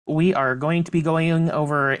we are going to be going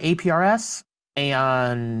over APRS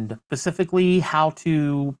and specifically how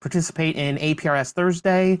to participate in APRS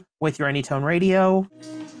Thursday with your Anytone radio.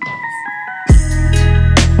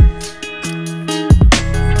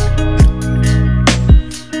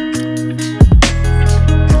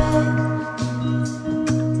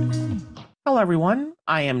 Hello, everyone.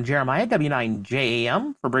 I am Jeremiah,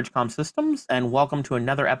 W9JAM for BridgeCom Systems, and welcome to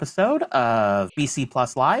another episode of BC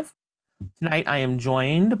Plus Live. Tonight, I am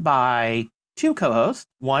joined by two co-hosts.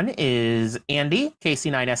 One is Andy,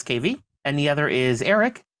 KC9SKV, and the other is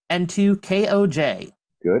Eric, N2KOJ.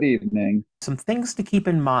 Good evening. Some things to keep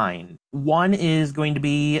in mind. One is going to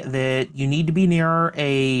be that you need to be near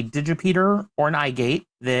a digipeater or an iGate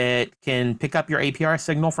that can pick up your APRS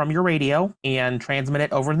signal from your radio and transmit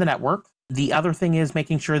it over the network. The other thing is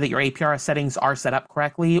making sure that your APRS settings are set up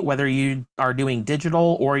correctly, whether you are doing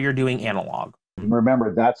digital or you're doing analog.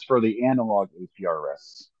 Remember, that's for the analog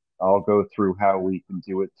APRS. I'll go through how we can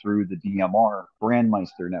do it through the DMR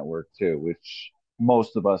Brandmeister network too, which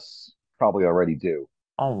most of us probably already do.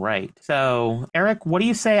 All right. So, Eric, what do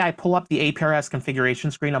you say I pull up the APRS configuration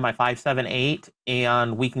screen on my 578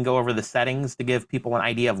 and we can go over the settings to give people an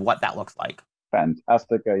idea of what that looks like?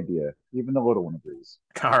 Fantastic idea. Even the little one agrees.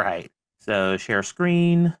 All right. So, share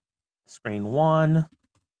screen, screen one.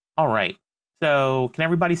 All right. So, can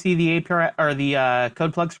everybody see the APRS or the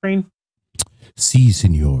code plug screen? Si,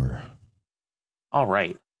 senor. All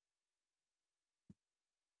right.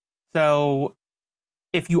 So,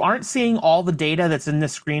 if you aren't seeing all the data that's in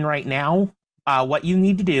this screen right now, what you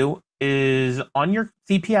need to do is on your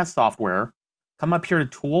CPS software, come up here to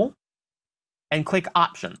Tool and click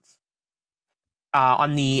Options.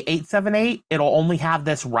 On the 878, it'll only have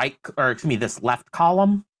this this left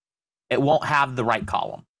column. It won't have the right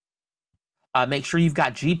column. Make sure you've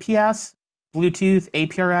got GPS, Bluetooth,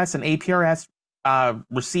 APRS, and APRS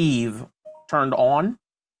receive turned on.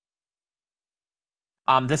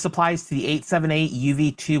 This applies to the 878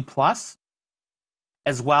 UV2 Plus,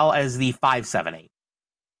 as well as the 578.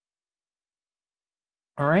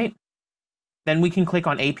 All right. Then we can click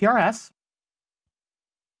on APRS.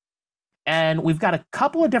 And we've got a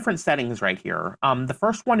couple of different settings right here. The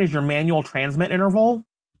first one is your manual transmit interval,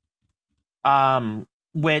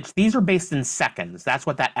 which these are based in seconds. That's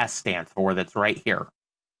what that S stands for. That's right here.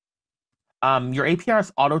 Your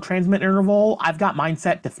APRS auto transmit interval, I've got mine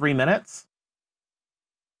set to 3 minutes.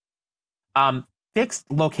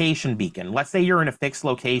 Fixed location beacon. Let's say you're in a fixed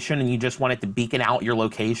location and you just want it to beacon out your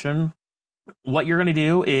location. What you're going to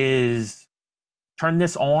do is turn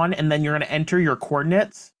this on, and then you're going to enter your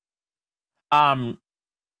coordinates. One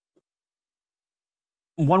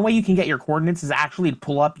way you can get your coordinates is actually to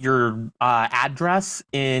pull up your address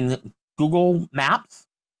in Google Maps.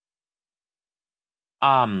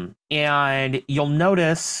 And you'll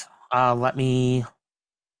notice, let me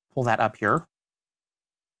pull that up here.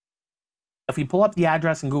 If you pull up the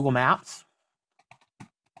address in Google Maps,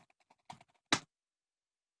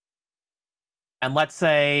 and let's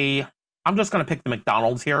say, I'm just going to pick the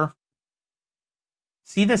McDonald's here.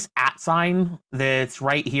 See this @ sign that's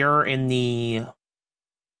right here in the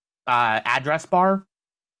address bar?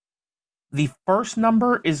 The first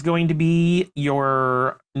number is going to be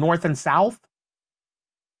your north and south,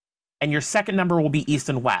 and your second number will be east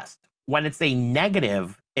and west. When it's a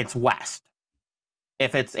negative, it's west.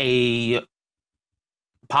 If it's a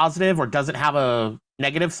positive or doesn't have a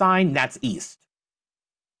negative sign, that's east.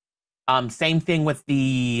 Same thing with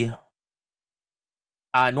the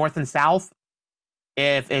north and south.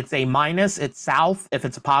 If it's a minus, it's south. If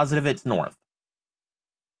it's a positive, it's north.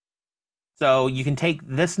 So you can take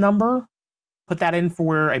this number, put that in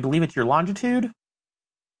for, I believe it's your longitude.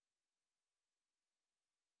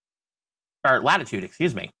 Or latitude,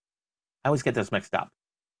 excuse me. I always get this mixed up.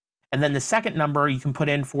 And then the second number you can put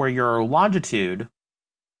in for your longitude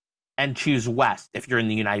and choose west if you're in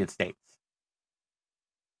the United States.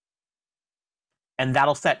 And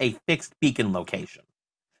that'll set a fixed beacon location.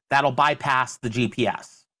 That'll bypass the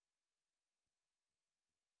GPS.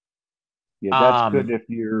 Yeah, that's good if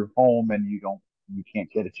you're home and you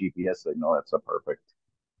can't get a GPS signal. That's a perfect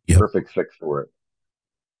fix for it.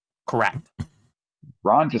 Correct.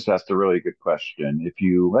 Ron just asked a really good question. If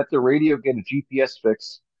you let the radio get a GPS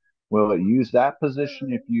fix, will it use that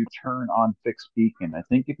position if you turn on fixed beacon? I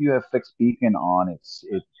think if you have fixed beacon on, it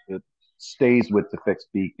stays with the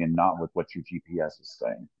fixed beacon, not with what your GPS is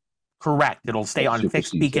saying. Correct. It'll stay on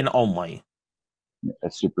fixed beacon only. Yeah,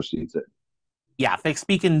 it supersedes it. Yeah, fixed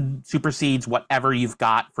beacon supersedes whatever you've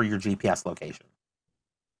got for your GPS location.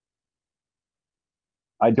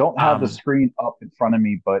 I don't have the screen up in front of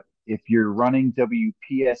me, but if you're running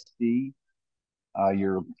WPSD,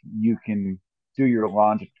 you can do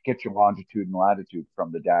your get your longitude and latitude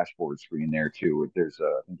from the dashboard screen there too. I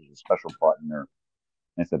think there's a special button there.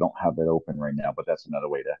 And I don't have that open right now, but that's another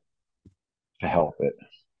way to help it.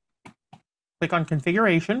 Click on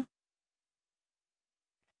configuration,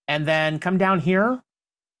 and then come down here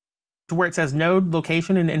to where it says node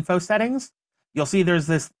location and info settings. You'll see there's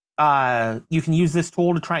this, you can use this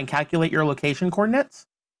tool to try and calculate your location coordinates.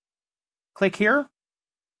 Click here,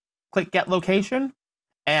 click get location,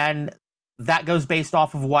 and that goes based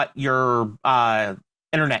off of what your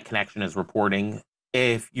internet connection is reporting.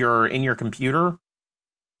 If you're in your computer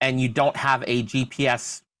and you don't have a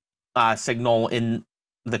GPS signal in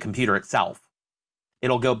the computer itself,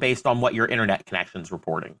 it'll go based on what your internet connection is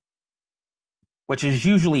reporting, which is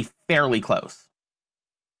usually fairly close.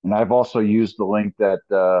 And I've also used the link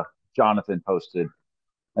that Jonathan posted.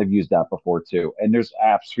 I've used that before too. And there's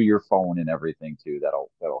apps for your phone and everything too that'll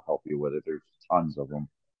help you with it. There's tons of them.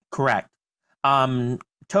 Correct.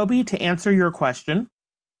 Toby, to answer your question,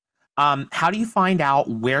 how do you find out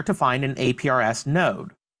where to find an APRS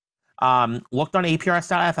node? Looked on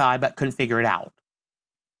APRS.fi, but couldn't figure it out.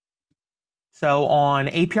 So on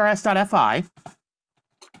APRS.fi,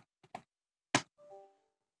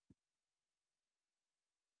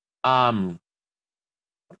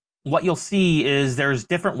 what you'll see is there's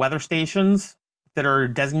different weather stations that are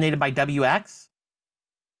designated by WX,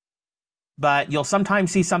 but you'll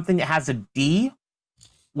sometimes see something that has a D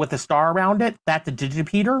with a star around it. That's a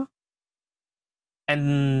digipeater.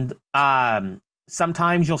 And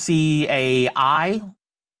sometimes you'll see a I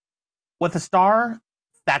with a star.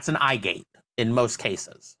 That's an I gate in most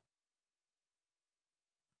cases.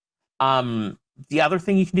 The other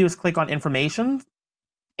thing you can do is click on information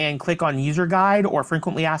and click on user guide or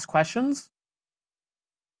frequently asked questions.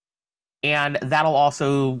 And that'll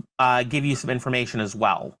also give you some information as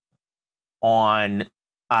well on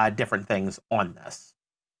different things on this.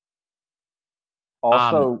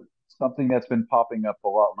 Also, something that's been popping up a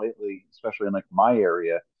lot lately, especially in like my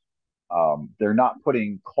area, they're not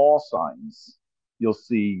putting call signs. You'll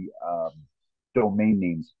see domain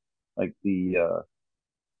names like the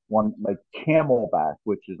one like Camelback,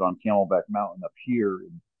 which is on Camelback Mountain up here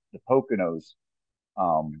in the Poconos.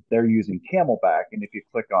 They're using Camelback, and if you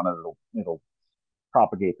click on it, it'll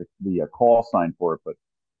propagate the call sign for it. But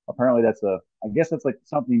apparently, I guess that's like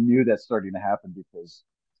something new that's starting to happen because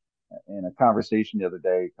in a conversation the other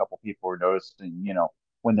day, a couple people were noticing,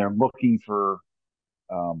 when they're looking for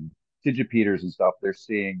digipeters and stuff,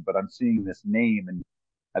 but I'm seeing this name and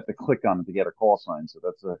I have to click on it to get a call sign. So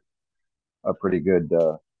that's a pretty good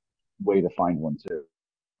way to find one too.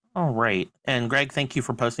 All right. And Greg, thank you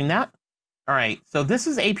for posting that. All right. So this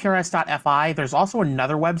is APRS.fi. There's also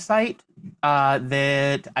another website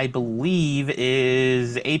that I believe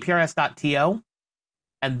is APRS.to.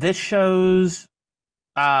 And this shows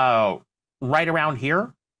right around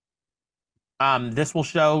here. This will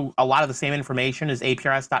show a lot of the same information as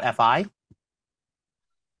APRS.fi.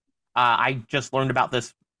 I just learned about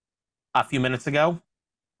this a few minutes ago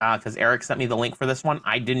because Eric sent me the link for this one.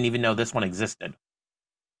 I didn't even know this one existed.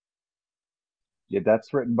 Yeah,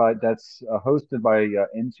 that's hosted by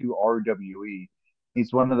N2RWE.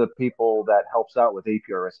 He's one of the people that helps out with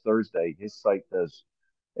APRS Thursday. His site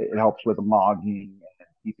it helps with logging and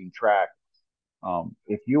keeping track.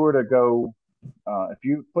 If you were to go, if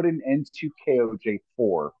you put in N2KOJ4,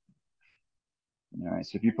 all right,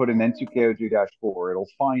 so if you put in N2KOJ-4, it'll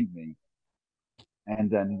find me.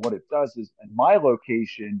 And then what it does is, in my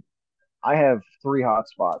location, I have 3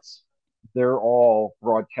 hotspots. They're all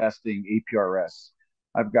broadcasting APRS.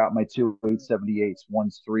 I've got my 2 878s.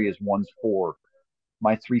 One's 3 is one's 4.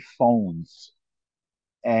 My 3 phones.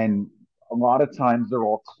 And a lot of times they're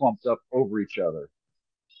all clumped up over each other.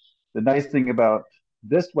 The nice thing about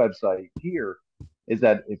this website here is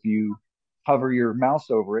that if you hover your mouse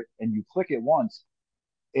over it and you click it once,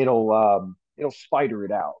 it'll spider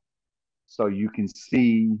it out. So you can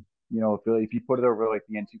see, if you put it over like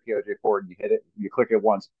the N2KOJ4 and you hit it, you click it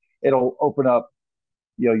once, it'll open up,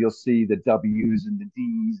 you'll see the W's and the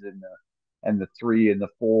D's and the 3 and the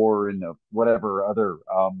 4 and the whatever other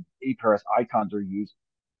APRS icons are used.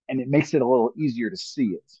 And it makes it a little easier to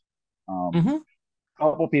see it. A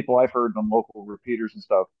couple people I've heard on local repeaters and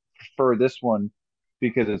stuff prefer this one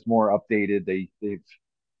because it's more updated.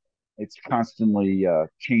 It's constantly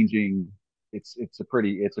changing. It's a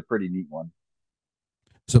pretty neat one.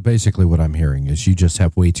 So basically what I'm hearing is you just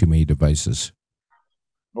have way too many devices.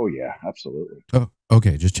 Oh yeah, absolutely. Oh,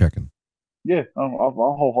 okay, just checking. Yeah, I'll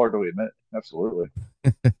wholeheartedly admit it. Absolutely.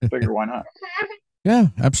 Figure why not? Yeah,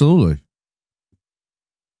 absolutely.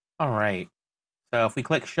 All right. So if we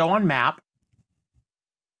click show on map,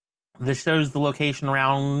 this shows the location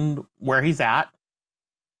around where he's at.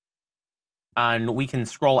 And we can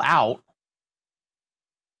scroll out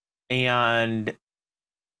and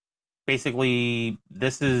basically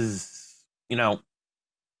this is,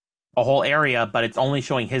 a whole area, but it's only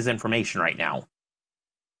showing his information right now.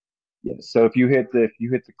 Yeah. So if you hit the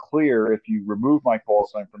clear, if you remove my call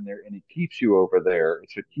sign from there and it keeps you over there, it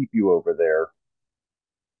should keep you over there.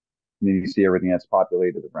 And then you see everything that's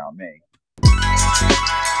populated around me.